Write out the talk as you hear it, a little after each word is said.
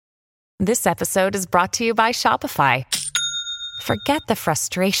This episode is brought to you by Shopify. Forget the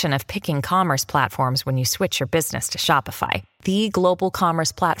frustration of picking commerce platforms when you switch your business to Shopify, the global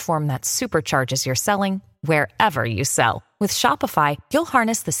commerce platform that supercharges your selling wherever you sell. With Shopify, you'll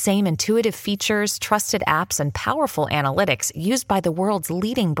harness the same intuitive features, trusted apps, and powerful analytics used by the world's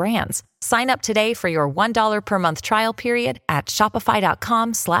leading brands. Sign up today for your $1 per month trial period at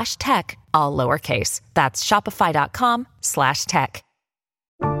shopify.com/tech, all lowercase. That's shopify.com/tech.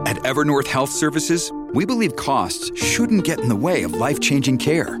 At Evernorth Health Services, we believe costs shouldn't get in the way of life-changing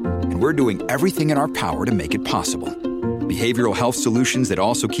care, and we're doing everything in our power to make it possible. Behavioral health solutions that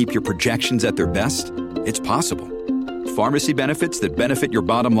also keep your projections at their best? It's possible. Pharmacy benefits that benefit your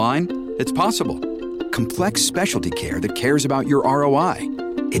bottom line? It's possible. Complex specialty care that cares about your ROI?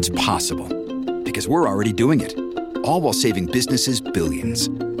 It's possible. Because we're already doing it. All while saving businesses billions.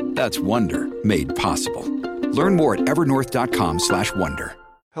 That's Wonder made possible. Learn more at evernorth.com/wonder.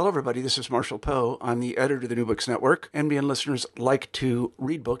 Hello, everybody. This is Marshall Poe. I'm the editor of the New Books Network. NBN listeners like to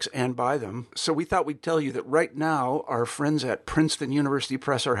read books and buy them. So we thought we'd tell you that right now, our friends at Princeton University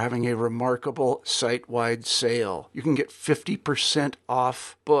Press are having a remarkable site-wide sale. You can get 50%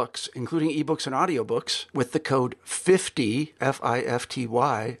 off books, including ebooks and audiobooks, with the code 50,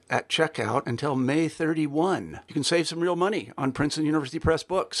 F-I-F-T-Y, at checkout until May 31. You can save some real money on Princeton University Press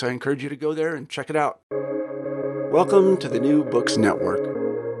books. I encourage you to go there and check it out. Welcome to the New Books Network.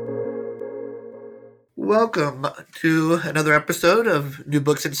 Welcome to another episode of New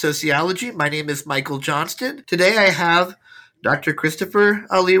Books in Sociology. My name is Michael Johnston. Today I have Dr. Christopher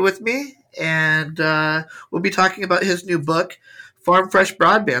Ali with me, and we'll be talking about his new book, Farm Fresh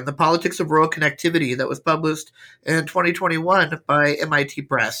Broadband, The Politics of Rural Connectivity, that was published in 2021 by MIT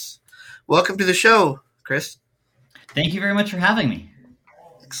Press. Welcome to the show, Chris. Thank you very much for having me.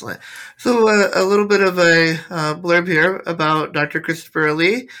 Excellent. So a little bit of a blurb here about Dr. Christopher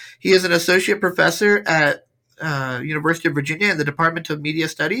Ali. He is an associate professor at University of Virginia in the Department of Media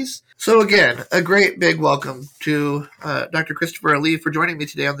Studies. So again, a great big welcome to Dr. Christopher Ali for joining me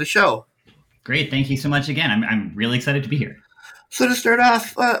today on the show. Great. Thank you so much again. I'm really excited to be here. So to start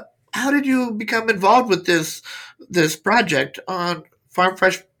off, how did you become involved with this project on Farm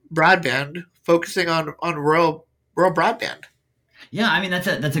Fresh Broadband, focusing on rural broadband? Yeah, I mean,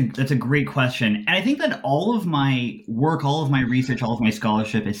 that's a great question. And I think that all of my work, all of my research, all of my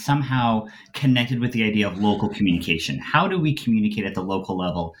scholarship is somehow connected with the idea of local communication. How do we communicate at the local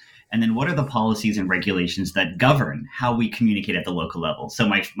level? And then what are the policies and regulations that govern how we communicate at the local level? So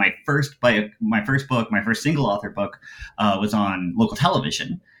my first single author book was on local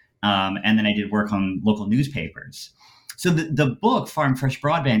television. And then I did work on local newspapers. So the book, Farm Fresh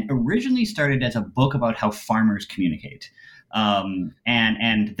Broadband, originally started as a book about how farmers communicate. And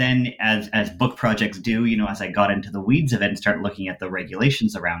then as book projects do, as I got into the weeds of it and started looking at the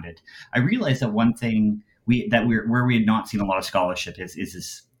regulations around it, I realized that one thing where we had not seen a lot of scholarship is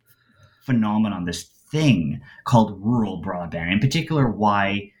this phenomenon, this thing called rural broadband. In particular,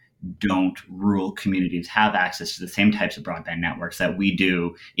 why don't rural communities have access to the same types of broadband networks that we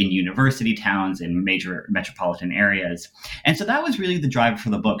do in university towns and major metropolitan areas? And so that was really the driver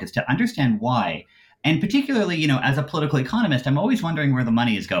for the book, is to understand why. And particularly, as a political economist, I'm always wondering where the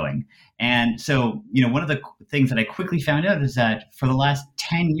money is going. And so, one of the things that I quickly found out is that for the last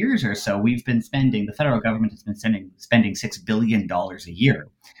 10 years or so, the federal government has been spending $6 billion a year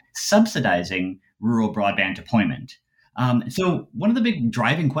subsidizing rural broadband deployment. So one of the big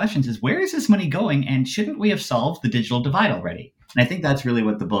driving questions is, where is this money going? And shouldn't we have solved the digital divide already? And I think that's really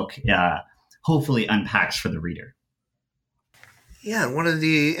what the book hopefully unpacks for the reader. Yeah, one of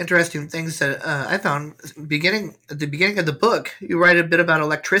the interesting things that I found at the beginning of the book, you write a bit about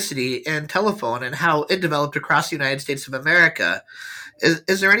electricity and telephone and how it developed across the United States of America.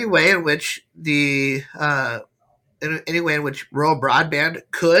 Is there any way in which rural broadband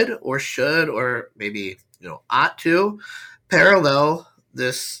could or should or maybe ought to parallel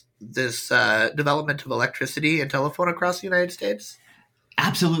this development of electricity and telephone across the United States?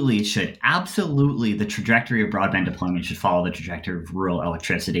 Absolutely, it should. Absolutely, the trajectory of broadband deployment should follow the trajectory of rural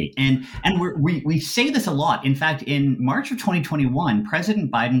electricity. And we say this a lot. In fact, in March of 2021, President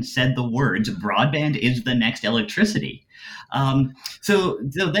Biden said the words, "broadband is the next electricity." So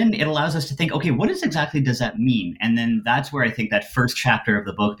then it allows us to think, okay, what exactly does that mean? And then that's where I think that first chapter of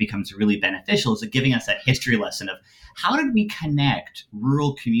the book becomes really beneficial, is giving us that history lesson of how did we connect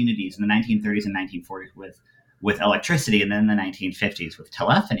rural communities in the 1930s and 1940s with electricity, and then in the 1950s with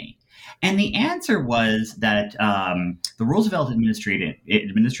telephony. And the answer was that the Roosevelt administration in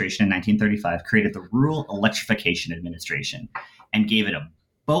 1935 created the Rural Electrification Administration and gave it a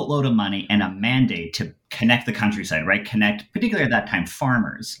boatload of money and a mandate to connect the countryside, right? Connect, particularly at that time,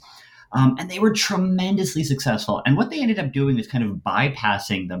 farmers. And they were tremendously successful. And what they ended up doing is kind of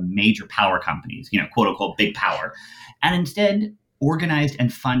bypassing the major power companies, quote unquote, big power, and instead organized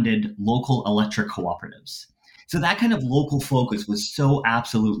and funded local electric cooperatives. So that kind of local focus was so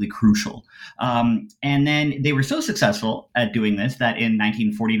absolutely crucial. And then they were so successful at doing this that in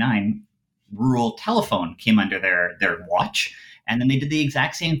 1949, rural telephone came under their watch. And then they did the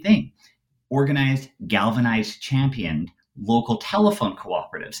exact same thing. Organized, galvanized, championed local telephone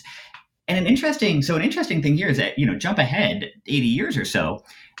cooperatives. And an interesting thing here is that, jump ahead 80 years or so,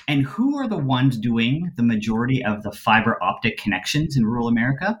 and who are the ones doing the majority of the fiber optic connections in rural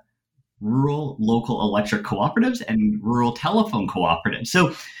America? Rural local electric cooperatives and rural telephone cooperatives.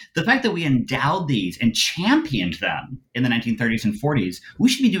 So the fact that we endowed these and championed them in the 1930s and 40s, we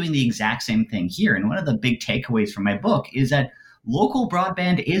should be doing the exact same thing here. And one of the big takeaways from my book is that local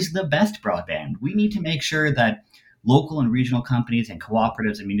broadband is the best broadband. We need to make sure that local and regional companies and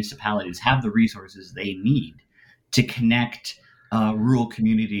cooperatives and municipalities have the resources they need to connect rural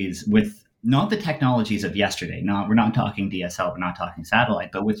communities with not the technologies of yesterday. We're not talking DSL, we're not talking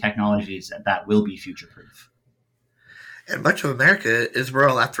satellite, but with technologies that will be future-proof. And much of America is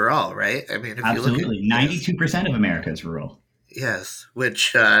rural after all, right? I mean, if absolutely, you look at 92% of America is rural. Yes,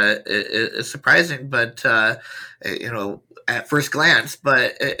 which is surprising, but at first glance,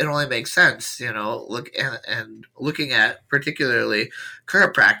 but it only makes sense. Looking at particularly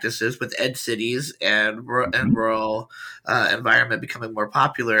current practices with ed cities and rural environment becoming more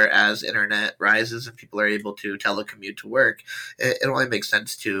popular as internet rises and people are able to telecommute to work, it only makes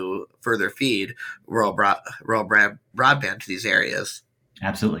sense to further feed rural broadband to these areas.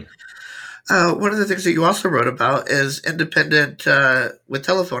 Absolutely. One of the things that you also wrote about is independent, with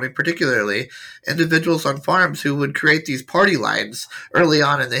telephoning particularly, individuals on farms who would create these party lines early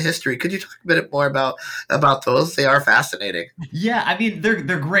on in the history. Could you talk a bit more about those? They are fascinating. Yeah, I mean,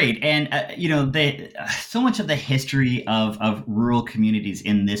 they're great. And, so much of the history of rural communities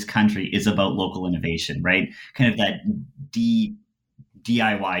in this country is about local innovation, right? Kind of that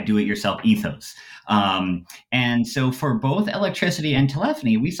DIY, do-it-yourself ethos. And so for both electricity and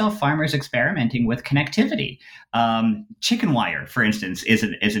telephony, we saw farmers experimenting with connectivity. Chicken wire, for instance, is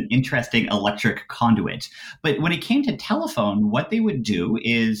an interesting electric conduit. But when it came to telephone, what they would do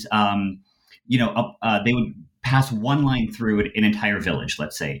is, they would pass one line through an entire village,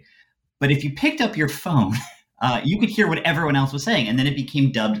 let's say. But if you picked up your phone, you could hear what everyone else was saying, and then it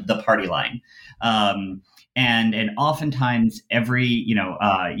became dubbed the party line. And oftentimes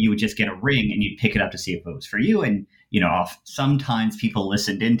you would just get a ring and you'd pick it up to see if it was for you. And, sometimes people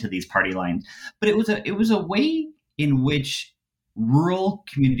listened into these party lines, but it was a way in which rural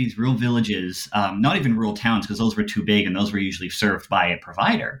communities, rural villages, not even rural towns, because those were too big and those were usually served by a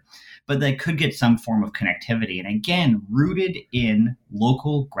provider, but they could get some form of connectivity. And again, rooted in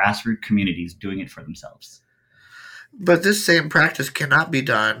local grassroots communities doing it for themselves. But this same practice cannot be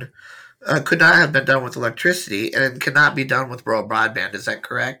done could not have been done with electricity, and it cannot be done with rural broadband. Is that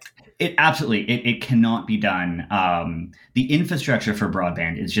correct? It absolutely, it cannot be done. The infrastructure for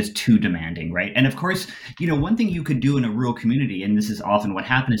broadband is just too demanding, right? And of course, one thing you could do in a rural community, and this is often what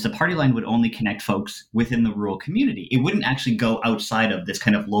happened, is the party line would only connect folks within the rural community. It wouldn't actually go outside of this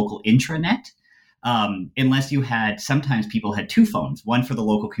kind of local intranet, unless sometimes people had two phones, one for the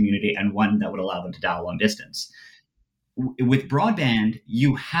local community and one that would allow them to dial long distance. With broadband,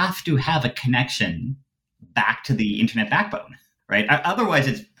 you have to have a connection back to the internet backbone, right? Otherwise,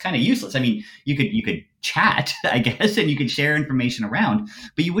 it's kind of useless. I mean, you could chat, I guess, and you could share information around,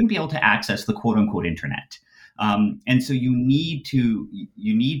 but you wouldn't be able to access the quote unquote internet. And so you need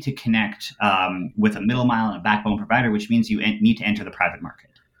to connect with a middle mile and a backbone provider, which means you need to enter the private market.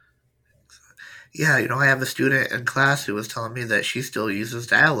 Yeah, I have a student in class who was telling me that she still uses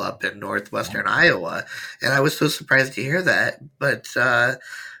dial-up in northwestern Iowa, and I was so surprised to hear that. But,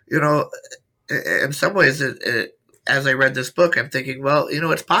 in some ways, as I read this book, I'm thinking, well,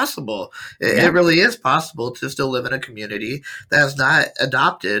 it's possible. It really is possible to still live in a community that has not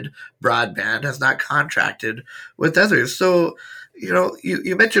adopted broadband, has not contracted with others. So,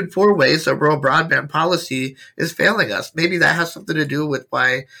 you mentioned 4 ways that rural broadband policy is failing us. Maybe that has something to do with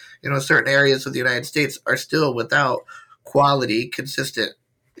why, certain areas of the United States are still without quality, consistent,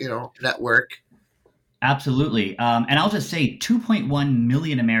 network. Absolutely. And I'll just say 2.1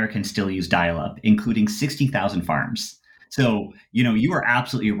 million Americans still use dial-up, including 60,000 farms. So, you are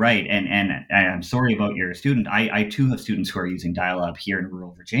absolutely right. And I'm sorry about your student. I too have students who are using dial-up here in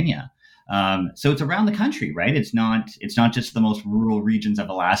rural Virginia. So it's around the country, right? It's not just the most rural regions of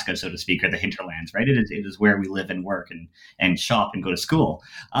Alaska, so to speak, or the hinterlands, right? It is where we live and work and shop and go to school.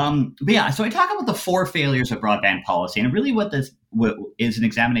 But yeah, so I talk about the 4 failures of broadband policy, and really what this is an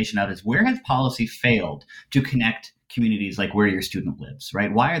examination of is where has policy failed to connect communities like where your student lives,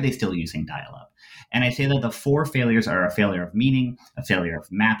 right? Why are they still using dial-up? And I say that the 4 failures are a failure of meaning, a failure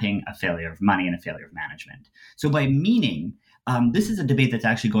of mapping, a failure of money, and a failure of management. So by meaning, this is a debate that's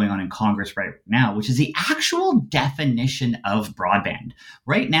actually going on in Congress right now, which is the actual definition of broadband.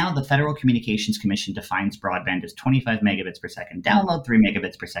 Right now, the Federal Communications Commission defines broadband as 25 megabits per second download, 3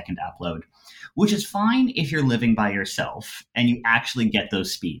 megabits per second upload, which is fine if you're living by yourself and you actually get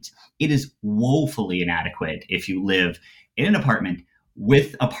those speeds. It is woefully inadequate if you live in an apartment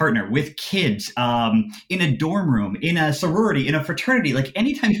with a partner, with kids, in a dorm room, in a sorority, in a fraternity. Like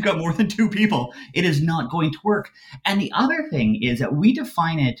anytime you've got more than 2 people, it is not going to work. And the other thing is that we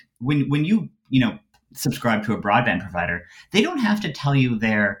define it when you subscribe to a broadband provider, they don't have to tell you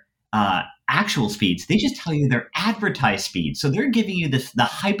their actual speeds. They just tell you their advertised speeds. So they're giving you the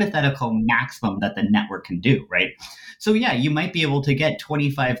hypothetical maximum that the network can do, right? So yeah, you might be able to get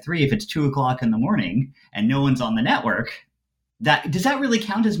 25.3 if it's 2 o'clock in the morning and no one's on the network. Does that really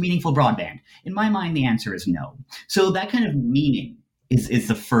count as meaningful broadband? In my mind, the answer is no. So that kind of meaning is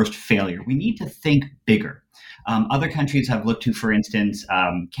the first failure. We need to think bigger. Other countries have looked to, for instance,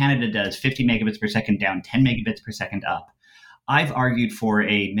 Canada does 50 megabits per second down, 10 megabits per second up. I've argued for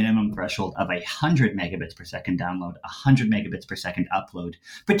a minimum threshold of 100 megabits per second download, 100 megabits per second upload,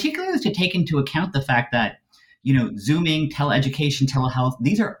 particularly to take into account the fact that, Zooming, teleeducation, telehealth,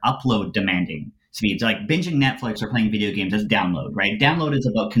 these are upload demanding speeds. Like binging Netflix or playing video games is download, right? Download is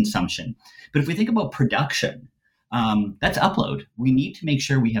about consumption. But if we think about production, that's upload. We need to make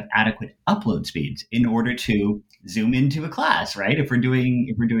sure we have adequate upload speeds in order to zoom into a class, right? If we're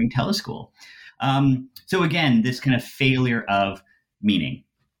doing teleschool. So again, this kind of failure of meaning.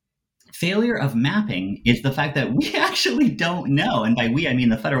 Failure of mapping is the fact that we actually don't know, and by we, I mean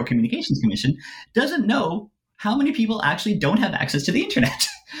the Federal Communications Commission, doesn't know how many people actually don't have access to the internet,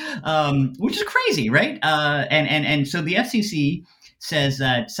 which is crazy, right? And so the FCC says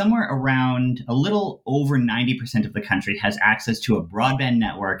that somewhere around a little over 90% of the country has access to a broadband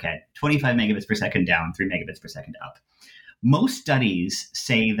network at 25 megabits per second down, 3 megabits per second up. Most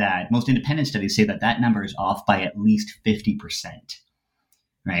independent studies say that number is off by at least 50%.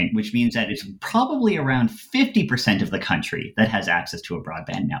 Right, which means that it's probably around 50% of the country that has access to a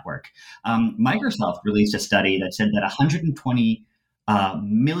broadband network. Microsoft released a study that said that 120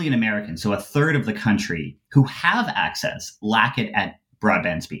 million Americans, so a third of the country, who have access lack it at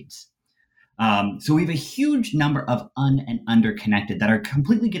broadband speeds. So we have a huge number of and underconnected that are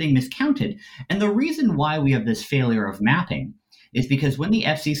completely getting miscounted. And the reason why we have this failure of mapping is because when the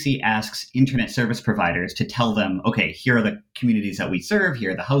FCC asks internet service providers to tell them, okay, here are the communities that we serve,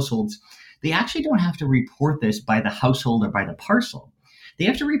 here are the households, they actually don't have to report this by the household or by the parcel. They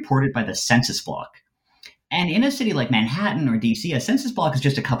have to report it by the census block. And in a city like Manhattan or DC, a census block is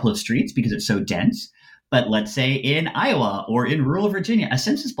just a couple of streets because it's so dense. But let's say in Iowa or in rural Virginia, a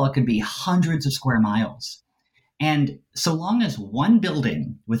census block could be hundreds of square miles. And so long as one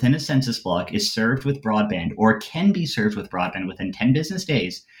building within a census block is served with broadband or can be served with broadband within 10 business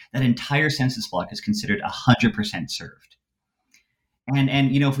days, that entire census block is considered 100% served.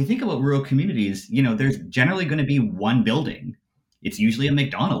 And if we think about rural communities, there's generally going to be one building. It's usually a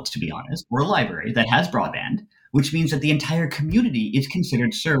McDonald's, to be honest, or a library that has broadband, which means that the entire community is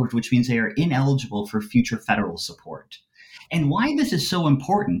considered served, which means they are ineligible for future federal support. And why this is so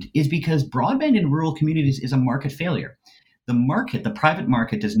important is because broadband in rural communities is a market failure. The private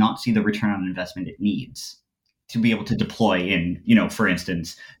market does not see the return on investment it needs to be able to deploy in, for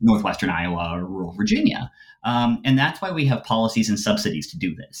instance, northwestern Iowa or rural Virginia. And that's why we have policies and subsidies to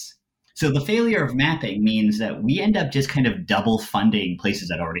do this. So the failure of mapping means that we end up just kind of double funding places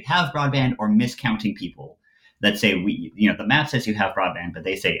that already have broadband or miscounting people that say the map says you have broadband, but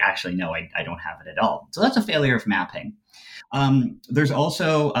they say, actually, no, I don't have it at all. So that's a failure of mapping. There's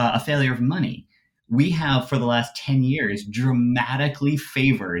also a failure of money. We have, for the last 10 years, dramatically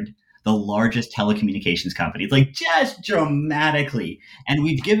favored the largest telecommunications companies, like just dramatically. And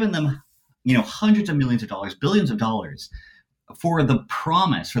we've given them, hundreds of millions of dollars, billions of dollars for the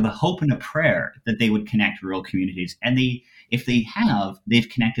promise, for the hope and a prayer that they would connect rural communities. And if they have, they've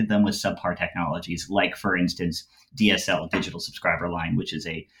connected them with subpar technologies, like, for instance, DSL, digital subscriber line, which is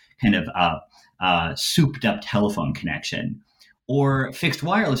a kind of souped up telephone connection, or fixed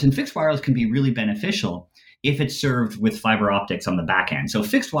wireless. And fixed wireless can be really beneficial if it's served with fiber optics on the back end. So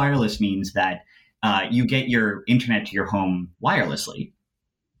fixed wireless means that you get your internet to your home wirelessly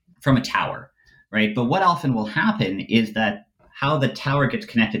from a tower, right? But what often will happen is that how the tower gets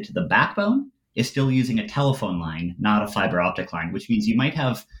connected to the backbone is still using a telephone line, not a fiber optic line, which means you might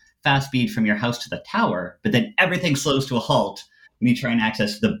have fast speed from your house to the tower, but then everything slows to a halt when you try and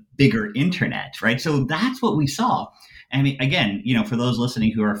access the bigger internet, right? So that's what we saw. I mean, again, for those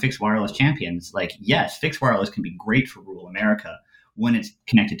listening who are fixed wireless champions, like, yes, fixed wireless can be great for rural America when it's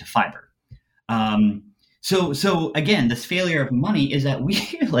connected to fiber. So again, this failure of money is that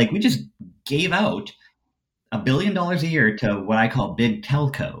we just gave out $1 billion a year to what I call big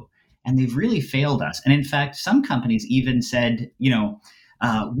telco, and they've really failed us. And in fact, some companies even said,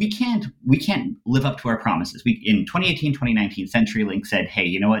 we can't live up to our promises. In 2018, 2019, CenturyLink said, hey,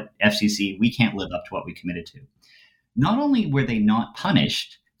 you know what, FCC, we can't live up to what we committed to. Not only were they not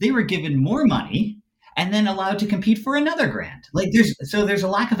punished, they were given more money and then allowed to compete for another grant. There's a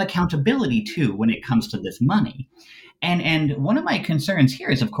lack of accountability too when it comes to this money. And one of my concerns here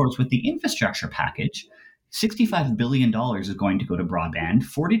is, of course, with the infrastructure package, $65 billion is going to go to broadband,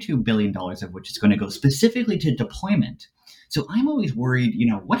 $42 billion of which is going to go specifically to deployment. So I'm always worried,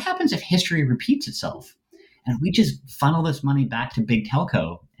 what happens if history repeats itself and we just funnel this money back to big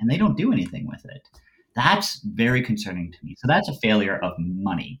telco and they don't do anything with it? That's very concerning to me. So that's a failure of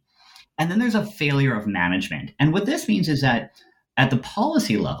money. And then there's a failure of management. And what this means is that at the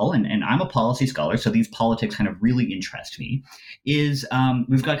policy level, and I'm a policy scholar, so these politics kind of really interest me, is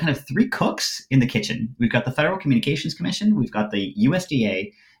we've got kind of three cooks in the kitchen. We've got the Federal Communications Commission, we've got the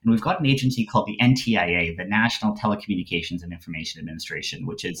USDA, and we've got an agency called the NTIA, the National Telecommunications and Information Administration,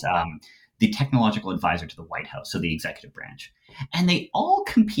 which is the technological advisor to the White House, so the executive branch. And they all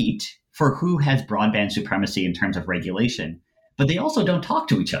compete for who has broadband supremacy in terms of regulation, but they also don't talk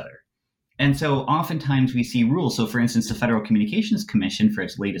to each other. And so oftentimes we see rules. So for instance, the Federal Communications Commission for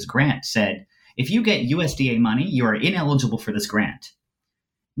its latest grant said, if you get USDA money, you are ineligible for this grant.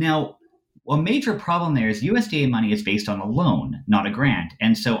 Now, a major problem there is USDA money is based on a loan, not a grant.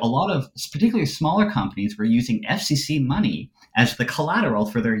 And so a lot of particularly smaller companies were using FCC money as the collateral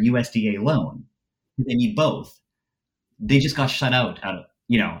for their USDA loan. They need both. They just got shut out of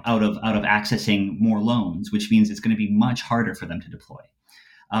accessing more loans, which means it's going to be much harder for them to deploy.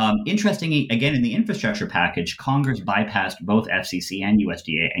 Interestingly, again, in the infrastructure package, Congress bypassed both FCC and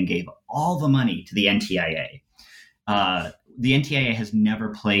USDA and gave all the money to the NTIA. The NTIA has never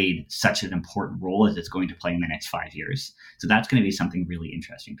played such an important role as it's going to play in the next 5 years. So that's going to be something really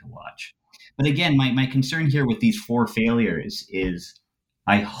interesting to watch. But again, my concern here with these four failures is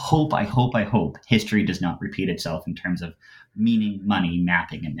I hope history does not repeat itself in terms of meaning, money,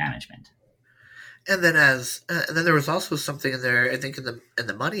 mapping, and management. And then then there was also something in there, I think, in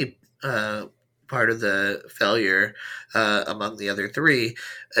the money part of the failure among the other three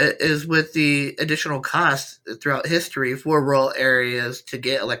is with the additional costs throughout history for rural areas to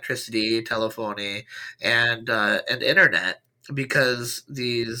get electricity, telephony, and internet, because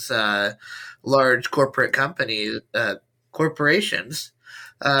these large corporations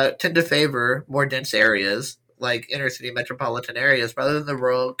tend to favor more dense areas like inner city metropolitan areas rather than the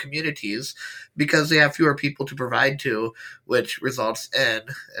rural communities, because they have fewer people to provide to, which results in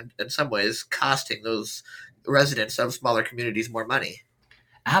some ways, costing those residents of smaller communities more money.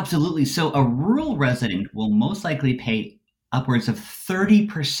 Absolutely. So a rural resident will most likely pay upwards of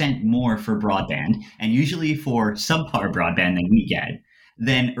 30% more for broadband, and usually for subpar broadband than we get,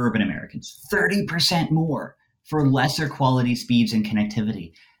 than urban Americans. 30% more for lesser quality speeds and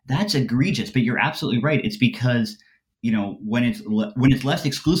connectivity. That's egregious, but you're absolutely right. It's because, when it's left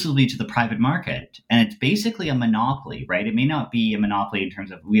exclusively to the private market, and it's basically a monopoly, right? It may not be a monopoly in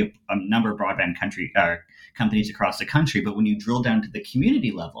terms of we have a number of broadband companies across the country, but when you drill down to the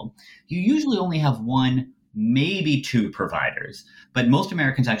community level, you usually only have one, maybe two providers, but most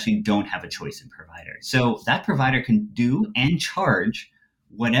Americans actually don't have a choice in provider. So that provider can do and charge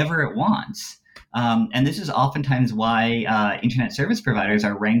whatever it wants. And this is oftentimes why internet service providers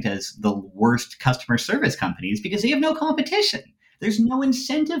are ranked as the worst customer service companies, because they have no competition. There's no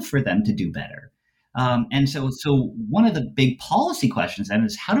incentive for them to do better. And so one of the big policy questions then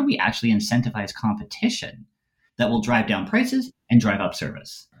is, how do we actually incentivize competition that will drive down prices and drive up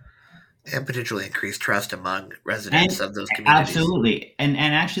service? And potentially increase trust among residents of those communities. Absolutely. And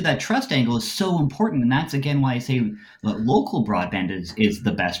actually that trust angle is so important. And that's, again, why I say local broadband is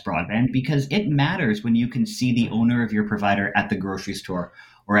the best broadband, because it matters when you can see the owner of your provider at the grocery store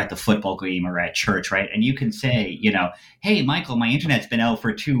or at the football game or at church, right? And you can say, hey, Michael, my internet's been out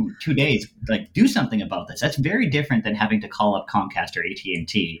for two days. Like, do something about this. That's very different than having to call up Comcast or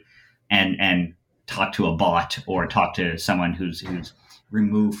AT&T and talk to a bot or talk to someone who's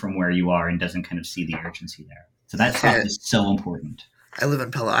removed from where you are and doesn't kind of see the urgency there. So that stuff is so important. I live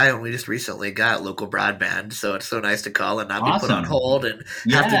in Palo Alto, and we just recently got local broadband, so it's so nice to call and not be put on Awesome. hold and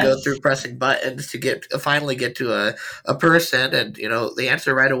have to go through pressing buttons to finally get to a person, and they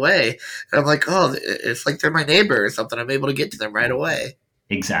answer right away. And I'm like, oh, it's like they're my neighbor or something. I'm able to get to them right away.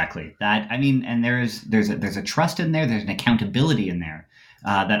 Exactly. And there's a trust in there. There's an accountability in there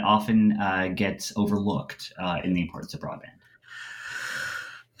that often gets overlooked in the importance of broadband.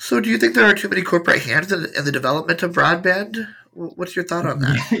 So do you think there are too many corporate hands in the development of broadband? What's your thought on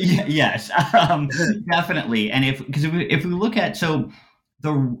that? Yes, definitely. And if we look at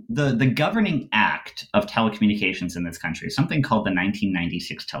the governing act of telecommunications in this country is something called the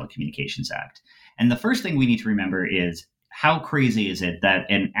 1996 Telecommunications Act. And the first thing we need to remember is how crazy is it that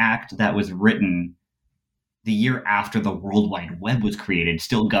an act that was written the year after the World Wide Web was created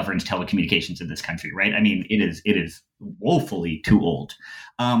still governs telecommunications in this country, right? I mean, it is woefully too old,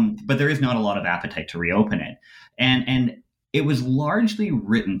 but there is not a lot of appetite to reopen it. And it was largely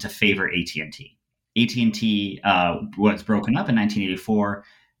written to favor AT&T. AT&T was broken up in 1984.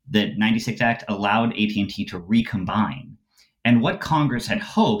 The 96 Act allowed AT&T to recombine. And what Congress had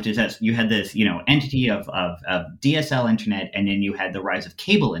hoped is that you had this, entity of DSL internet, and then you had the rise of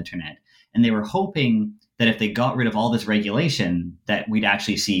cable internet. And they were hoping that if they got rid of all this regulation, that we'd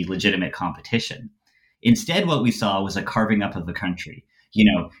actually see legitimate competition. Instead, what we saw was a carving up of the country.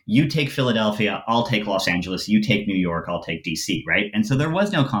 You take Philadelphia, I'll take Los Angeles, you take New York, I'll take DC, right? And so there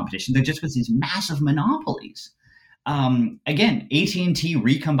was no competition. There just was these massive monopolies. Again, AT&T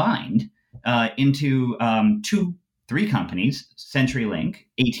recombined into 3 companies, CenturyLink,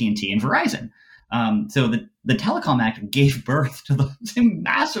 AT&T, and Verizon. So the Telecom Act gave birth to those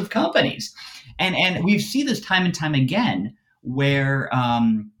massive companies. And we see this time and time again where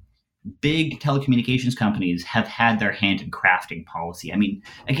big telecommunications companies have had their hand in crafting policy. I mean,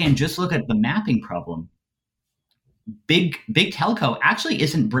 again, just look at the mapping problem. Big telco actually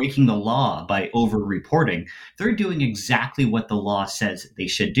isn't breaking the law by over-reporting. They're doing exactly what the law says they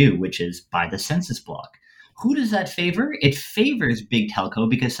should do, which is buy the census block. Who does that favor? It favors big telco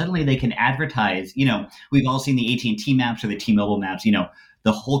because suddenly they can advertise. We've all seen the AT&T maps or the T-Mobile maps.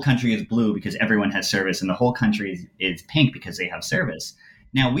 The whole country is blue because everyone has service, and the whole country is pink because they have service.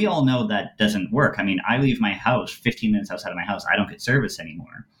 Now, we all know that doesn't work. I mean, I leave my house 15 minutes outside of my house. I don't get service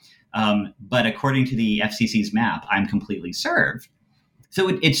anymore. But according to the FCC's map, I'm completely served. So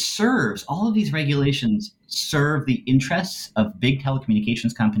it serves, all of these regulations serve the interests of big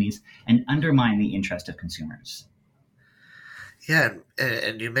telecommunications companies and undermine the interest of consumers. Yeah,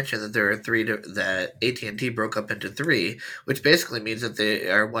 and you mentioned that there are 3 that AT&T broke up into 3, which basically means that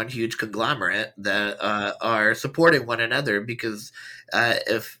they are one huge conglomerate that are supporting one another. Because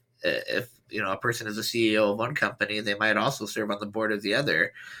if a person is a CEO of one company, they might also serve on the board of the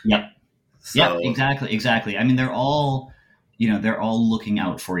other. Yep. So, exactly. I mean, they're all looking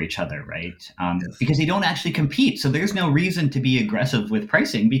out for each other, right? Yes. Because they don't actually compete. So there's no reason to be aggressive with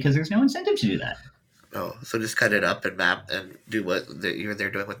pricing because there's no incentive to do that. Oh, so just cut it up and map and do what they're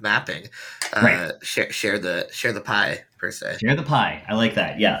doing with mapping. Right. Share the pie, per se. Share the pie. I like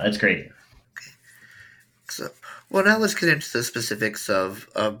that. Yeah, that's great. Okay. So, well, now let's get into the specifics of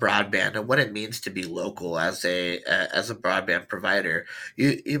broadband and what it means to be local as a broadband provider.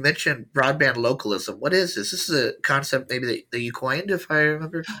 You mentioned broadband localism. What is this? This is a concept maybe that you coined, if I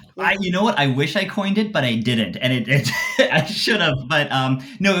remember. You know what? I wish I coined it, but I didn't, and it I should have. But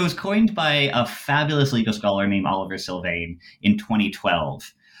no, it was coined by a fabulous legal scholar named Oliver Sylvain in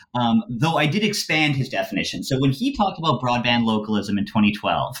 2012. Though I did expand his definition. So when he talked about broadband localism in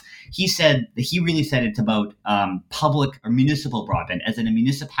 2012, he really said it's about public or municipal broadband, as in a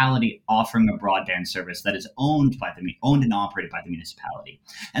municipality offering a broadband service that is owned and operated by the municipality.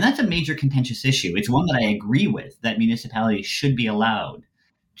 And that's a major contentious issue. It's one that I agree with, that municipalities should be allowed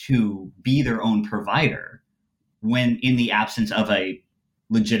to be their own provider when in the absence of a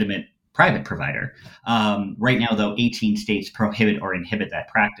legitimate private provider. Right now, though, 18 states prohibit or inhibit that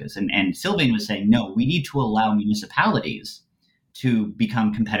practice. And Sylvain was saying, no, we need to allow municipalities to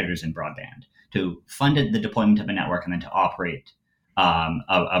become competitors in broadband, to fund the deployment of a network and then to operate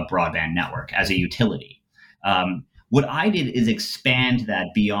a broadband network as a utility. What I did is expand that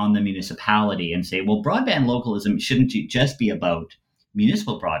beyond the municipality and say, well, broadband localism shouldn't just be about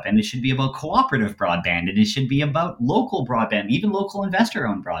municipal broadband. It should be about cooperative broadband, and it should be about local broadband, even local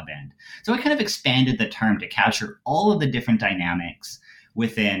investor-owned broadband. So I kind of expanded the term to capture all of the different dynamics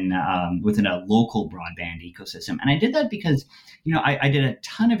within a local broadband ecosystem. And I did that because, I did a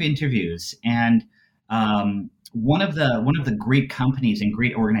ton of interviews, and one of the great companies and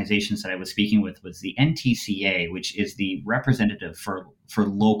great organizations that I was speaking with was the NTCA, which is the representative for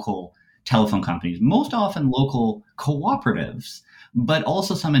local telephone companies, most often local cooperatives. but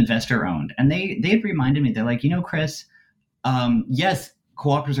also some investor owned. And they had reminded me, they're like, Chris, yes,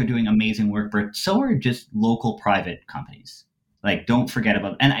 cooperatives are doing amazing work, but so are just local private companies. Like, don't forget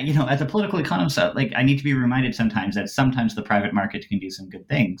about, and as a political economist, like, I need to be reminded sometimes that sometimes the private market can do some good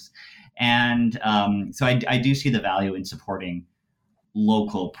things. And so I do see the value in supporting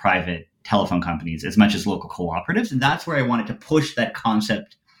local private telephone companies as much as local cooperatives. And that's where I wanted to push that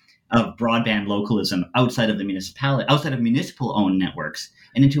concept of broadband localism outside of the municipality, outside of municipal owned networks,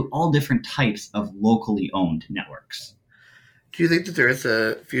 and into all different types of locally owned networks. Do you think that there is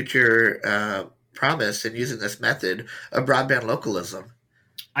a future promise in using this method of broadband localism?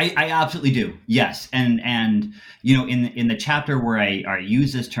 I absolutely do. Yes. And in the chapter where I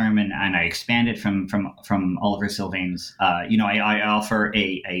use this term and I expand it from Oliver Sylvain's, I offer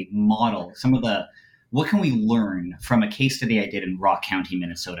a model, what can we learn from a case study I did in Rock County,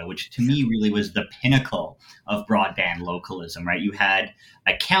 Minnesota, which to me really was the pinnacle of broadband localism, right? You had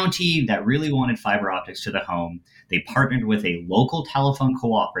a county that really wanted fiber optics to the home. They partnered with a local telephone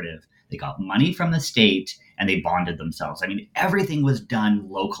cooperative. They got money from the state and they bonded themselves. I mean, everything was done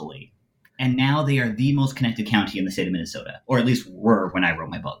locally. And now they are the most connected county in the state of Minnesota, or at least were when I wrote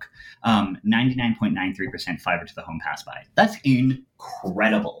my book. 99.93% fiber to the home pass by. That's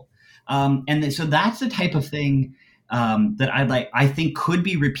incredible. So that's the type of thing that I think could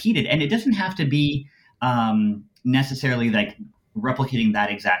be repeated. And it doesn't have to be necessarily like replicating that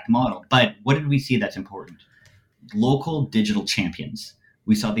exact model. But what did we see that's important? Local digital champions.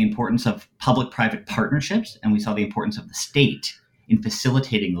 We saw the importance of public-private partnerships, and we saw the importance of the state in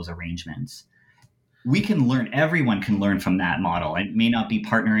facilitating those arrangements. Everyone can learn from that model. It may not be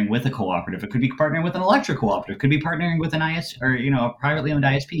partnering with a cooperative. It could be partnering with an electric cooperative. It could be partnering with an a privately owned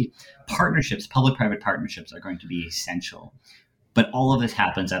ISP. Partnerships, public-private partnerships are going to be essential. But all of this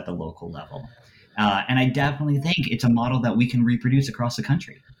happens at the local level. And I definitely think it's a model that we can reproduce across the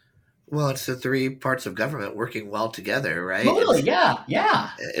country. Well, it's the three parts of government working well together, right? Totally,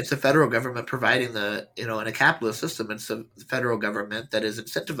 yeah. It's the federal government providing in a capitalist system, it's the federal government that is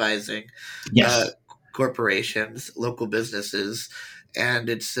incentivizing corporations, local businesses, and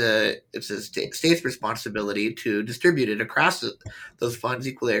it's a state's responsibility to distribute it across those funds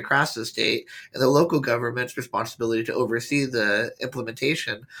equally across the state, and the local government's responsibility to oversee the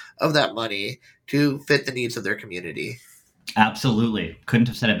implementation of that money to fit the needs of their community. Absolutely. Couldn't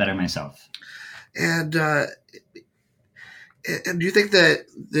have said it better myself. And do you think that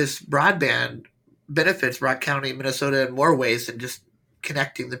this broadband benefits Rock County, Minnesota in more ways than just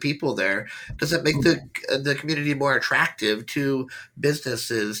connecting the people there? Does it make the community more attractive to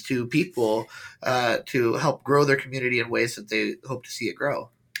businesses, to people, to help grow their community in ways that they hope to see it grow?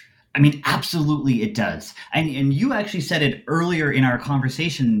 I mean, absolutely it does. And you actually said it earlier in our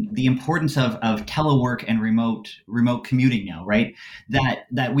conversation, the importance of telework and remote commuting now, right?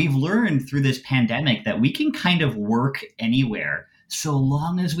 That we've learned through this pandemic that we can kind of work anywhere so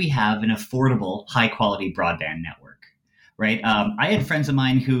long as we have an affordable, high quality broadband network, right? I had friends of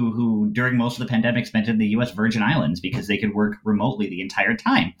mine who during most of the pandemic spent in the US Virgin Islands because they could work remotely the entire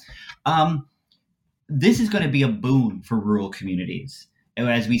time. This is going to be a boon for rural communities.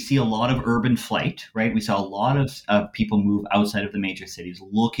 As we see a lot of urban flight, right? We saw a lot of people move outside of the major cities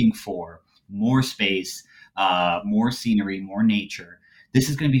looking for more space, more scenery, more nature. This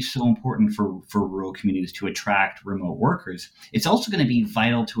is going to be so important for rural communities to attract remote workers. It's also going to be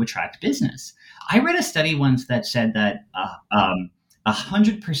vital to attract business. I read a study once that said that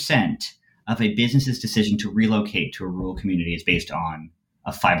 100% of a business's decision to relocate to a rural community is based on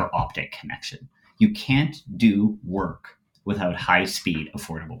a fiber optic connection. You can't do work without high-speed,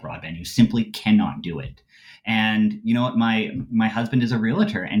 affordable broadband. You simply cannot do it. And you know what? My husband is a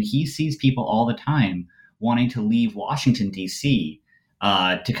realtor, and he sees people all the time wanting to leave Washington, D.C.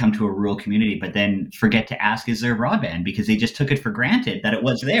 To come to a rural community, but then forget to ask, is there broadband? Because they just took it for granted that it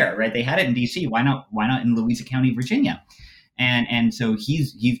was there, right? They had it in D.C. Why not in Louisa County, Virginia? And so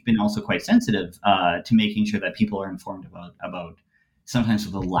he's been also quite sensitive to making sure that people are informed about sometimes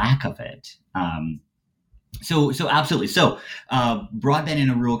the lack of it. So absolutely. So broadband in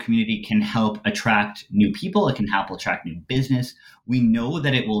a rural community can help attract new people. It can help attract new business. We know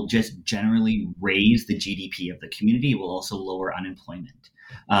that it will just generally raise the GDP of the community. It will also lower unemployment.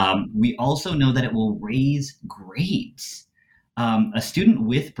 We also know that it will raise grades. A student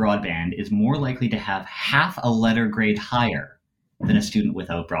with broadband is more likely to have half a letter grade higher than a student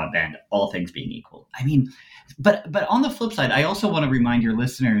without broadband, all things being equal. I mean, but on the flip side, I also want to remind your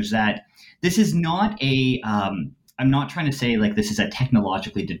listeners that this is not I'm not trying to say like this is a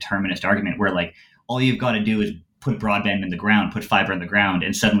technologically determinist argument where like all you've got to do is put broadband in the ground, put fiber in the ground,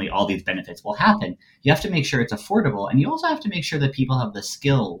 and suddenly all these benefits will happen. You have to make sure it's affordable, and you also have to make sure that people have the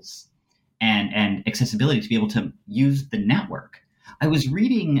skills and accessibility to be able to use the network. I was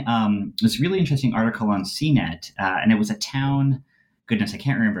reading this really interesting article on CNET, and it was a town, goodness, I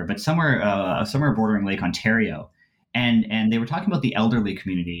can't remember, but somewhere bordering Lake Ontario, and they were talking about the elderly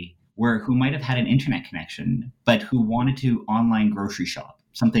community who might have had an internet connection, but who wanted to online grocery shop,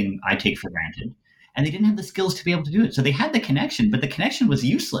 something I take for granted, and they didn't have the skills to be able to do it. So they had the connection, but the connection was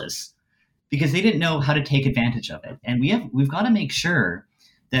useless because they didn't know how to take advantage of it. And we've got to make sure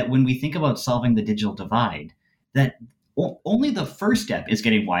that when we think about solving the digital divide, that only the first step is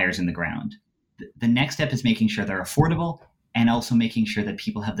getting wires in the ground. The next step is making sure they're affordable and also making sure that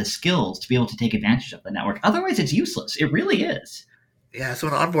people have the skills to be able to take advantage of the network. Otherwise, it's useless. It really is. Yeah, so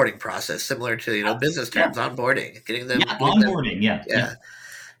an onboarding process similar to business terms, onboarding, getting them. Onboarding, yeah.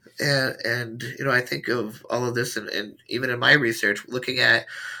 And I think of all of this, and even in my research, looking at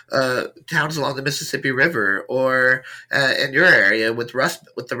towns along the Mississippi River, or in your area with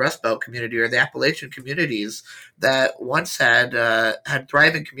the Rust Belt community or the Appalachian communities that once had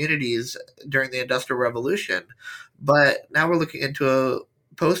thriving communities during the Industrial Revolution, but now we're looking into a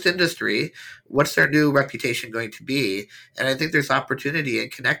post-industry. What's their new reputation going to be? And I think there's opportunity in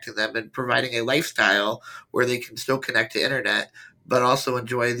connecting them and providing a lifestyle where they can still connect to internet, but also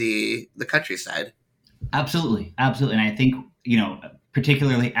enjoy the countryside. Absolutely. And I think,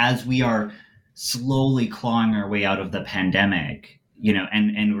 particularly as we are slowly clawing our way out of the pandemic,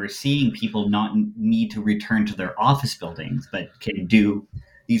 and we're seeing people not need to return to their office buildings, but can do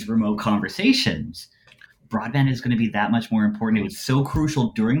these remote conversations, broadband is going to be that much more important. It was so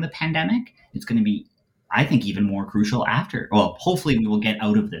crucial during the pandemic. It's going to be, I think, even more crucial after. Well, hopefully we will get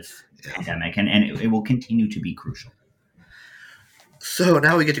out of this pandemic, and it will continue to be crucial. So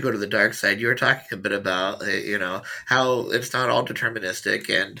now we get to go to the dark side. You were talking a bit about, how it's not all deterministic,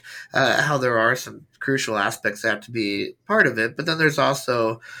 and how there are some crucial aspects that have to be part of it. But then there's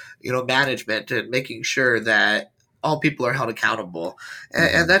also, management and making sure that all people are held accountable.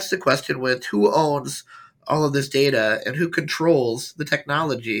 And that's the question with who owns all of this data and who controls the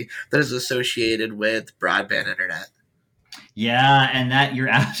technology that is associated with broadband internet. Yeah, and that you're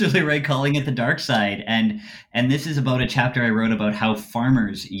absolutely right calling it the dark side. And this is about a chapter I wrote about how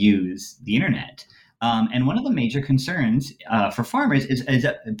farmers use the internet. And one of the major concerns for farmers is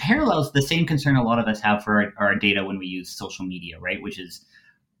it parallels the same concern a lot of us have for our data when we use social media, right? Which is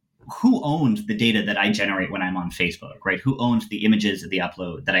who owns the data that I generate when I'm on Facebook, right? Who owns the images that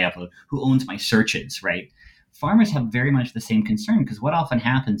I upload? Who owns my searches, right? Farmers have very much the same concern, because what often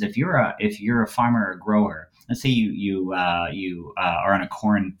happens if you're a farmer or grower, let's say you are on a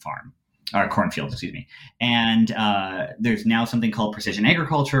corn farm or cornfield, and there's now something called precision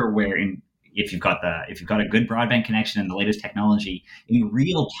agriculture, where if you've got a good broadband connection and the latest technology, in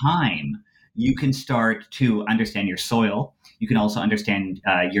real time you can start to understand your soil. You can also understand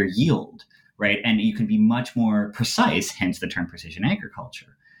your yield, right? And you can be much more precise, hence the term precision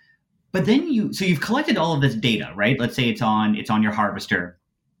agriculture. But then you've collected all of this data, right? Let's say it's on your harvester.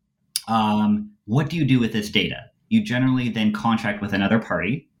 What do you do with this data? You generally then contract with another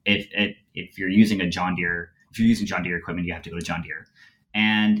party. If you're using John Deere equipment, you have to go to John Deere.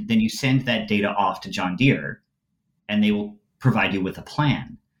 And then you send that data off to John Deere, and they will provide you with a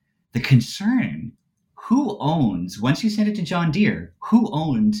plan. The concern, once you send it to John Deere, who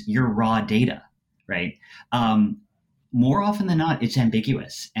owns your raw data, right? More often than not, it's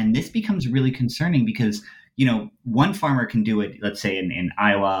ambiguous. And this becomes really concerning because, one farmer can do it, let's say in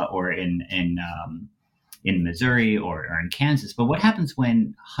Iowa or in Missouri or in Kansas. But what happens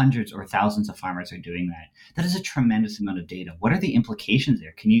when hundreds or thousands of farmers are doing that? That is a tremendous amount of data. What are the implications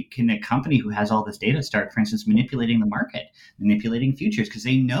there? Can a company who has all this data start, for instance, manipulating the market, manipulating futures, because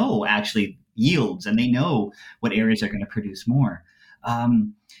they know actually yields and they know what areas are going to produce more?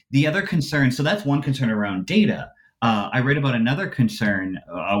 The other concern, so that's one concern around data. I read about another concern,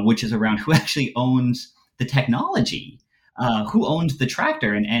 which is around who actually owns the technology. Who owns the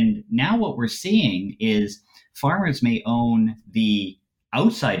tractor? And now what we're seeing is farmers may own the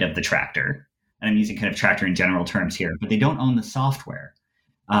outside of the tractor, and I'm using kind of tractor in general terms here, but they don't own the software.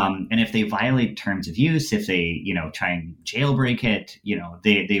 And if they violate terms of use, if they try and jailbreak it,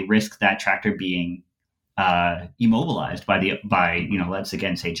 they risk that tractor being immobilized by let's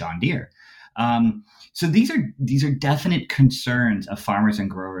again say John Deere. So these are definite concerns of farmers and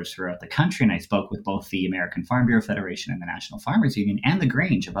growers throughout the country. And I spoke with both the American Farm Bureau Federation and the National Farmers Union and the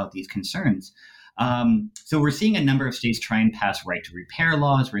Grange about these concerns. So we're seeing a number of states try and pass right to repair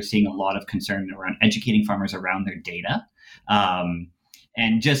laws. We're seeing a lot of concern around educating farmers around their data.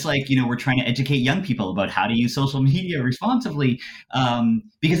 And just like, we're trying to educate young people about how to use social media responsibly,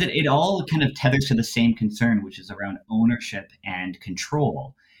 because it all kind of tethers to the same concern, which is around ownership and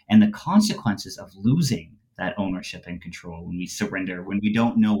control and the consequences of losing that ownership and control when we surrender, when we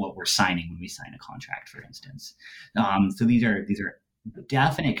don't know what we're signing, when we sign a contract, for instance. So these are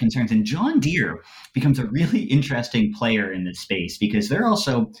definite concerns. And John Deere becomes a really interesting player in this space because they're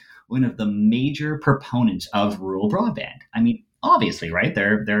also one of the major proponents of rural broadband. I mean, obviously, right?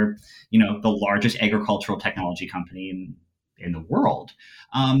 They're the largest agricultural technology company in the world.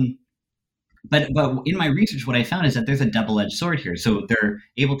 But in my research, what I found is that there's a double-edged sword here. So they're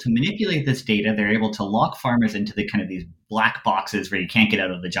able to manipulate this data. They're able to lock farmers into the kind of these black boxes where you can't get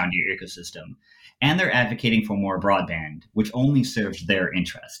out of the John Deere ecosystem. And they're advocating for more broadband, which only serves their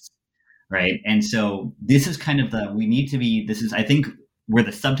interests, right? And so this is kind of this is, I think, where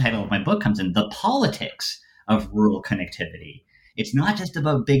the subtitle of my book comes in, the politics of rural connectivity. It's not just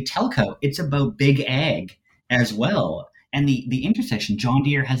about big telco, it's about big ag as well. And the intersection, John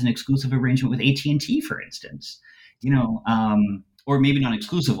Deere has an exclusive arrangement with AT&T, for instance, or maybe not an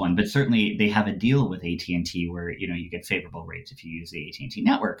exclusive one, but certainly they have a deal with AT&T where, you get favorable rates if you use the AT&T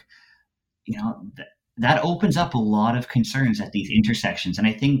network. That opens up a lot of concerns at these intersections. And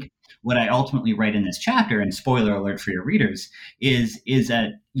I think what I ultimately write in this chapter, and spoiler alert for your readers, is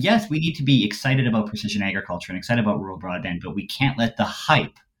that, yes, we need to be excited about precision agriculture and excited about rural broadband, but we can't let the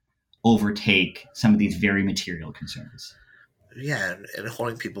hype overtake some of these very material concerns. Yeah, and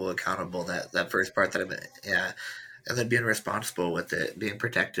holding people accountable, that first part that and then being responsible with it, being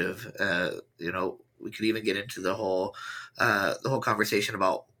protective. We could even get into the whole conversation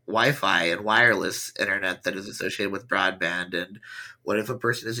about Wi-Fi and wireless internet that is associated with broadband, and what if a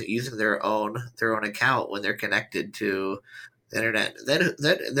person isn't using their own account when they're connected to the internet? Then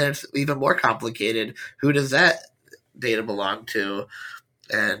it's even more complicated. Who does that data belong to?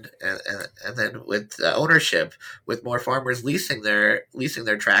 And then with ownership, with more farmers leasing their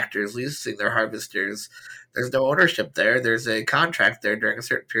tractors, leasing their harvesters, there's no ownership there. There's a contract there during a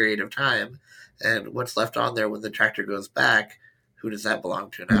certain period of time, and what's left on there when the tractor goes back, who does that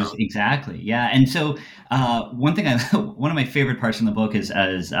belong to now? Exactly. Yeah. And so one of my favorite parts in the book is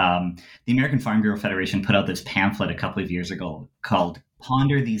as the American Farm Bureau Federation put out this pamphlet a couple of years ago called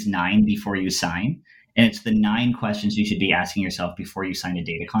 "Ponder These 9 Before You Sign." And it's the 9 questions you should be asking yourself before you sign a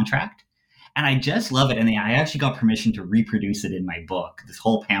data contract. And I just love it. And I actually got permission to reproduce it in my book, this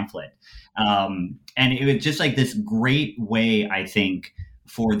whole pamphlet. And it was just like this great way, I think,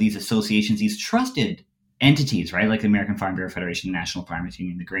 for these associations, these trusted entities, right, like the American Farm Bureau Federation, the National Farmers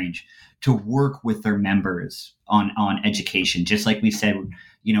Union, the Grange, to work with their members on education. Just like we said,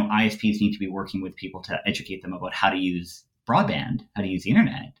 ISPs need to be working with people to educate them about how to use broadband, how to use the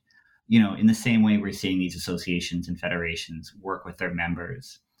internet. In the same way, we're seeing these associations and federations work with their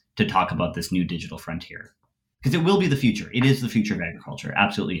members to talk about this new digital frontier. Because it will be the future. It is the future of agriculture.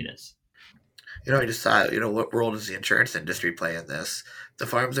 Absolutely it is. I just thought, what role does the insurance industry play in this? The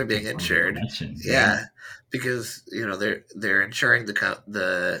farms are being insured. Yeah, because, they're insuring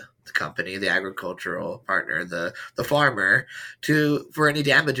the company, the agricultural partner, the farmer, for any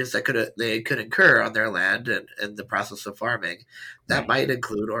damages that they could incur on their land and in the process of farming. That might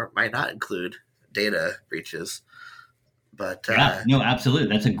include or might not include data breaches. But no, absolutely.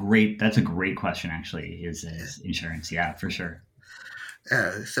 That's a great question. Actually, is insurance? Yeah, for sure.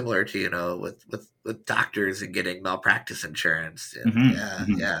 Similar to with doctors and getting malpractice insurance.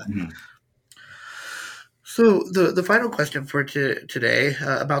 So the final question for today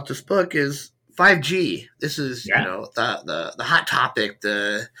about this book is 5G. This is the hot topic,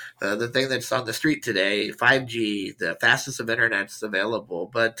 the thing that's on the street today. 5G, the fastest of internets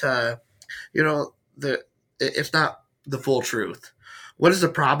available, but it's not the full truth. What is the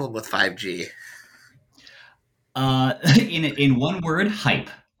problem with 5G? In one word, hype.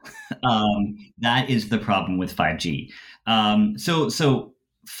 That is the problem with 5G. So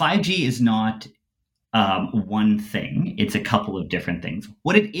 5G is not one thing. It's a couple of different things.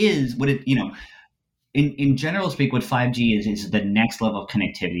 In general speak, what 5G is the next level of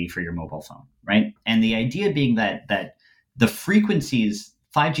connectivity for your mobile phone, right? And the idea being that the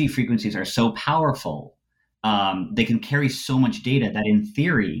 5G frequencies are so powerful, they can carry so much data that in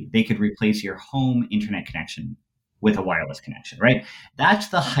theory, they could replace your home internet connection with a wireless connection, right? That's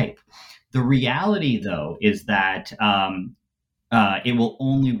the hype. The reality, though, is that it will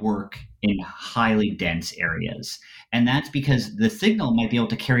only work in highly dense areas. And that's because the signal might be able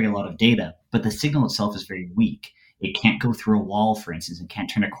to carry a lot of data, but the signal itself is very weak. It can't go through a wall, for instance. It can't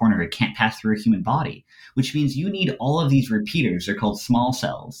turn a corner. It can't pass through a human body, which means you need all of these repeaters. They're called small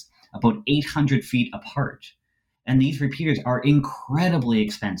cells, about 800 feet apart. And these repeaters are incredibly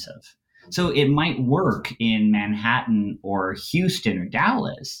expensive. So it might work in Manhattan or Houston or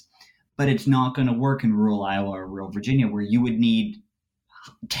Dallas, but it's not going to work in rural Iowa or rural Virginia, where you would need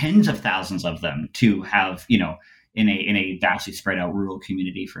tens of thousands of them to have, in a vastly spread out rural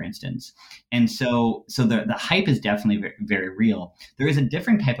community, for instance. And so the hype is definitely very, very real. There is a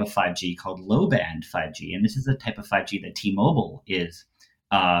different type of 5G called low band 5G, and this is the type of 5G that T-Mobile is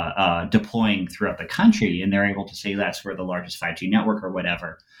deploying throughout the country, and they're able to say that's for the largest 5G network or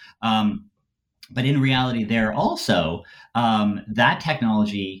whatever. But in reality, there also that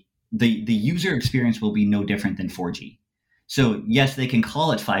technology, the user experience will be no different than 4G. So yes, they can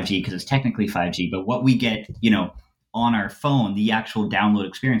call it 5G because it's technically 5G, but what we get, on our phone, the actual download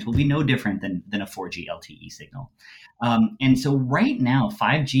experience will be no different than a 4G LTE signal. And so right now,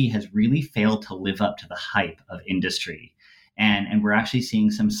 5G has really failed to live up to the hype of industry. And we're actually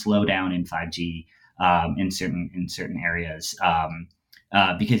seeing some slowdown in 5G in certain areas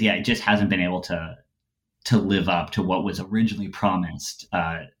because it just hasn't been able to live up to what was originally promised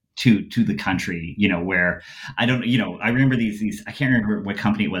to the country. Where I remember these I can't remember what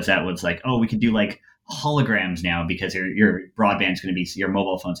company it was that was like, oh, we could do like holograms now because your broadband's going to be, your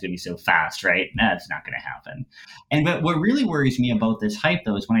mobile phone's going to be so fast, right? That's not going to happen. But what really worries me about this hype,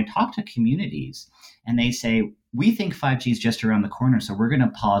 though, is when I talk to communities and they say, we think 5G is just around the corner, so we're going to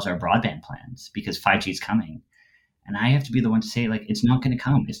pause our broadband plans because 5G is coming. And I have to be the one to say, like, it's not going to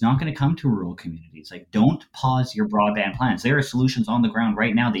come. It's not going to come to rural communities. Like, don't pause your broadband plans. There are solutions on the ground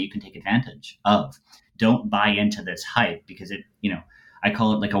right now that you can take advantage of. Don't buy into this hype because it, I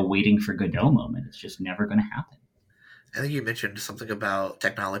call it like a waiting for Godot moment. It's just never going to happen. I think you mentioned something about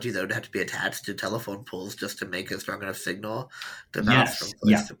technology that would have to be attached to telephone poles just to make a strong enough signal to bounce from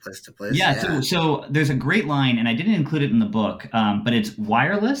place to place to place. Yeah. So there's a great line, and I didn't include it in the book, but it's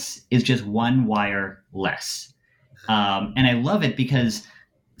wireless is just one wire less. And I love it because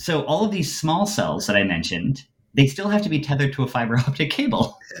so all of these small cells that I mentioned, they still have to be tethered to a fiber optic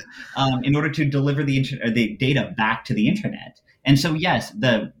cable in order to deliver the data back to the internet. And so, yes,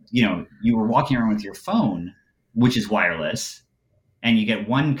 you were walking around with your phone, which is wireless, and you get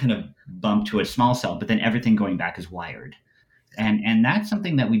one kind of bump to a small cell, but then everything going back is wired. And that's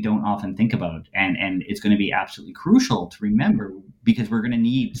something that we don't often think about. And it's going to be absolutely crucial to remember because we're going to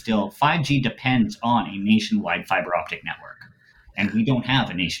need still 5G depends on a nationwide fiber optic network. And we don't have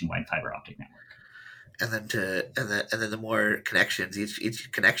a nationwide fiber optic network. And then the more connections,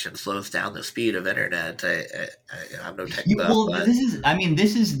 each connection slows down the speed of internet. I'm no tech buff. Well,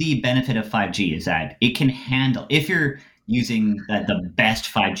 this is the benefit of 5G is that it can handle, if you're using the best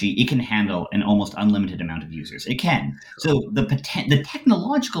 5G, it can handle an almost unlimited amount of users. It can. So the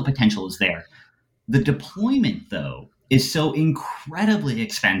technological potential is there. The deployment, though, is so incredibly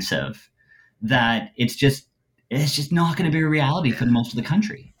expensive that it's just not going to be a reality for most of the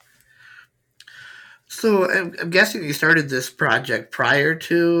country. So I'm guessing you started this project prior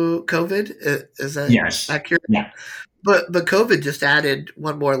to COVID. Is that accurate? Yeah. But COVID just added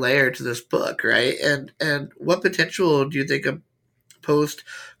one more layer to this book, right? And what potential do you think a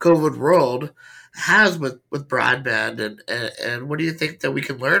post-COVID world has with broadband, and what do you think that we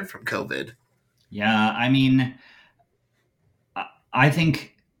can learn from COVID? Yeah, I mean, I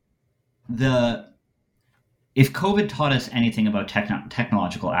think if COVID taught us anything about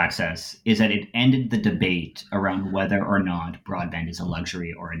technological access, is that it ended the debate around whether or not broadband is a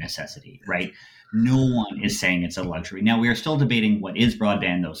luxury or a necessity, right? No one is saying it's a luxury. Now, we are still debating what is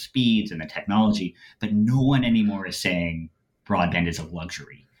broadband, those speeds and the technology, but no one anymore is saying broadband is a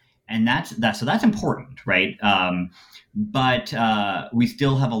luxury. And that's important, right? But we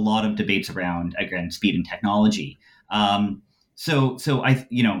still have a lot of debates around, again, speed and technology. So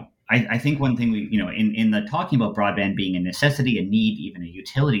I think one thing in the talking about broadband being a necessity, a need, even a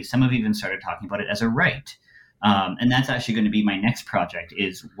utility, some have even started talking about it as a right. And that's actually going to be my next project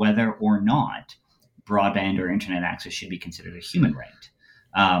is whether or not broadband or internet access should be considered a human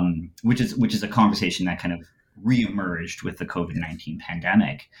right, which is a conversation that kind of reemerged with the COVID-19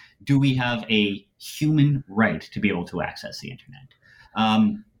 pandemic. Do we have a human right to be able to access the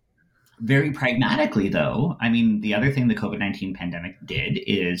internet? Very pragmatically, though, I mean, the other thing the COVID-19 pandemic did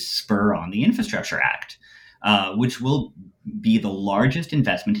is spur on the Infrastructure Act, which will be the largest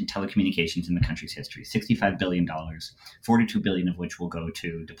investment in telecommunications in the country's history, $65 billion, $42 billion of which will go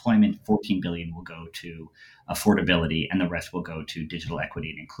to deployment, $14 billion will go to affordability, and the rest will go to digital equity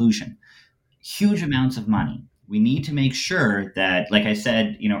and inclusion. Huge amounts of money. We need to make sure that, like I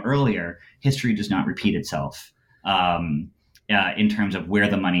said, earlier, history does not repeat itself. in terms of where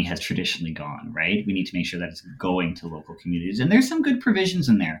the money has traditionally gone, right? We need to make sure that it's going to local communities. And there's some good provisions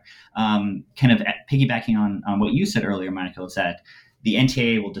in there. Kind of piggybacking on what you said earlier, Michael, is that the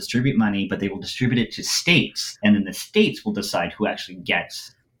NTIA will distribute money, but they will distribute it to states, and then the states will decide who actually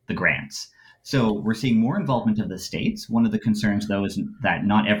gets the grants. So we're seeing more involvement of the states. One of the concerns, though, is that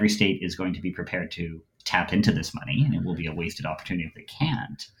not every state is going to be prepared to tap into this money, and it will be a wasted opportunity if they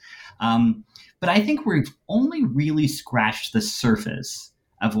can't. But I think we've only really scratched the surface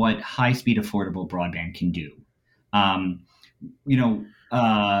of what high-speed affordable broadband can do. I'm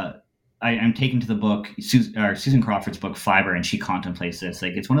taken to the book, Susan Crawford's book, Fiber, and she contemplates this.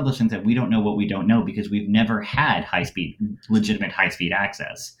 Like, it's one of those things that we don't know what we don't know because we've never had legitimate high-speed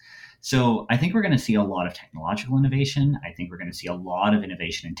access. So I think we're going to see a lot of technological innovation. I think we're going to see a lot of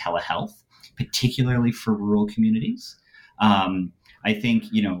innovation in telehealth, particularly for rural communities. I think,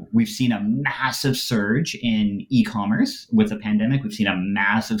 we've seen a massive surge in e-commerce with the pandemic. We've seen a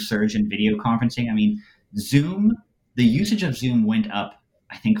massive surge in video conferencing. I mean, Zoom, the usage of Zoom went up,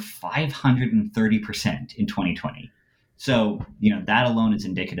 I think, 530% in 2020. So, that alone is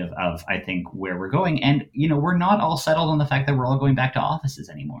indicative of, I think, where we're going. And, we're not all settled on the fact that we're all going back to offices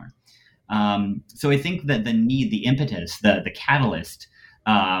anymore. So I think that the need, the impetus, the catalyst,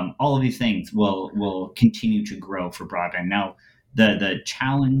 all of these things will continue to grow for broadband. Now, the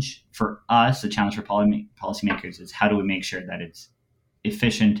challenge for us, the challenge for policymakers is how do we make sure that it's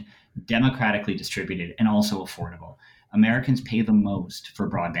efficient, democratically distributed, and also affordable. Americans pay the most for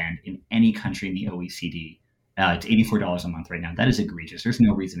broadband in any country in the OECD. It's $84 a month right now. That is egregious. There's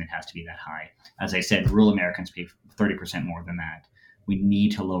no reason it has to be that high. As I said, rural Americans pay 30% more than that. We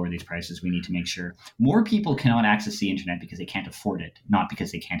need to lower these prices. We need to make sure more people cannot access the internet because they can't afford it, not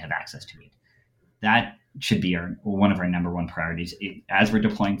because they can't have access to it. That should be one of our number one priorities. As we're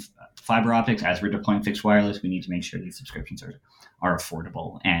deploying fiber optics, as we're deploying fixed wireless, we need to make sure these subscriptions are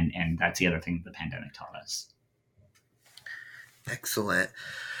affordable. And that's the other thing the pandemic taught us. Excellent.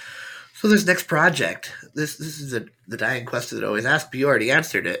 So this next project, this is the dying question that I always ask, but you already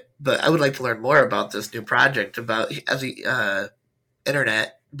answered it. But I would like to learn more about this new project about as a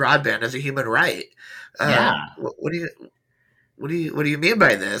internet broadband as a human right. What do you mean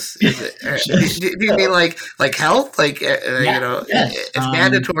by this? Is it, do you mean like health? It's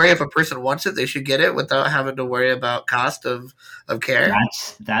mandatory if a person wants it, they should get it without having to worry about cost of care.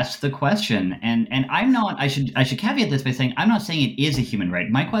 That's the question, and I'm not. I should caveat this by saying I'm not saying it is a human right.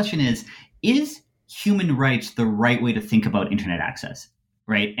 My question is human rights the right way to think about internet access?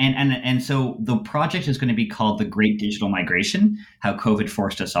 Right. And so the project is going to be called The Great Digital Migration, how COVID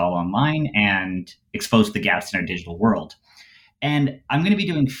forced us all online and exposed the gaps in our digital world. And I'm going to be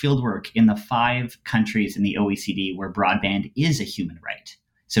doing fieldwork in the 5 countries in the OECD where broadband is a human right.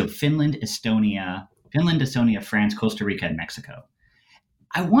 So Finland, Estonia, France, Costa Rica, and Mexico.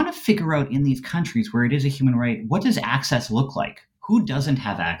 I want to figure out in these countries where it is a human right, what does access look like? Who doesn't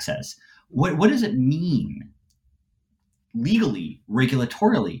have access? What does it mean legally,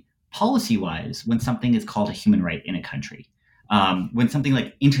 regulatorily, policy-wise, when something is called a human right in a country? When something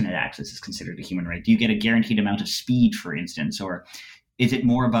like internet access is considered a human right, do you get a guaranteed amount of speed, for instance? Or is it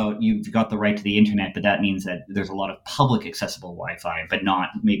more about you've got the right to the internet, but that means that there's a lot of public accessible Wi-Fi, but not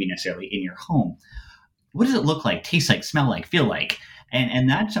maybe necessarily in your home? What does it look like, taste like, smell like, feel like? And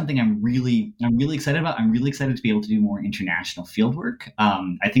that's something I'm really excited about. I'm really excited to be able to do more international field work.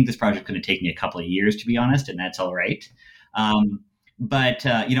 I think this project is going to take me a couple of years, to be honest, and that's all right. But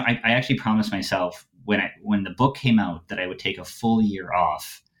I actually promised myself when the book came out that I would take a full year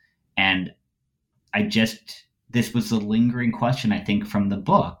off. And this was the lingering question, I think, from the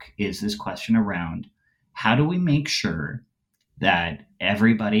book, is this question around how do we make sure that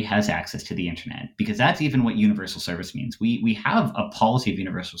everybody has access to the internet? Because that's even what universal service means. We have a policy of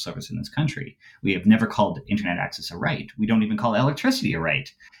universal service in this country. We have never called internet access a right. We don't even call electricity a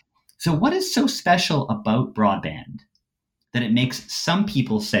right. So what is so special about broadband that it makes some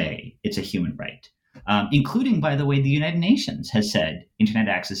people say it's a human right? Including, by the way, the United Nations has said internet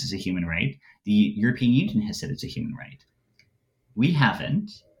access is a human right. The European Union has said it's a human right. We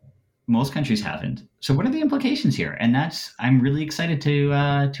haven't. Most countries haven't. So what are the implications here? And I'm really excited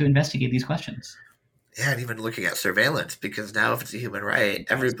to investigate these questions. Yeah, and even looking at surveillance, because now if it's a human right,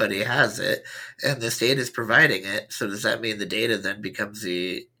 everybody has it, and the state is providing it. So does that mean the data then becomes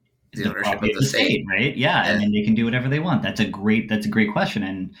the ownership of the state? Right? Yeah, and then they can do whatever they want. That's a great question.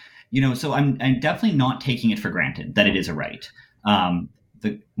 And so I'm definitely not taking it for granted that it is a right.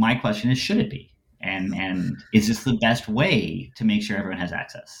 My question is, should it be? And is this the best way to make sure everyone has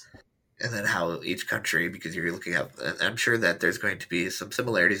access? and then how each country, because you're looking at, I'm sure that there's going to be some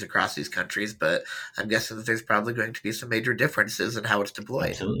similarities across these countries, but I'm guessing that there's probably going to be some major differences in how it's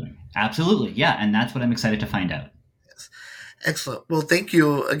deployed. Absolutely. Yeah. And that's what I'm excited to find out. Yes. Excellent. Well, thank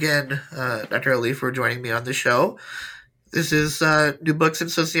you again, Dr. Ali, for joining me on the show. This is New Books in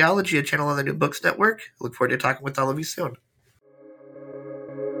Sociology, a channel on the New Books Network. I look forward to talking with all of you soon.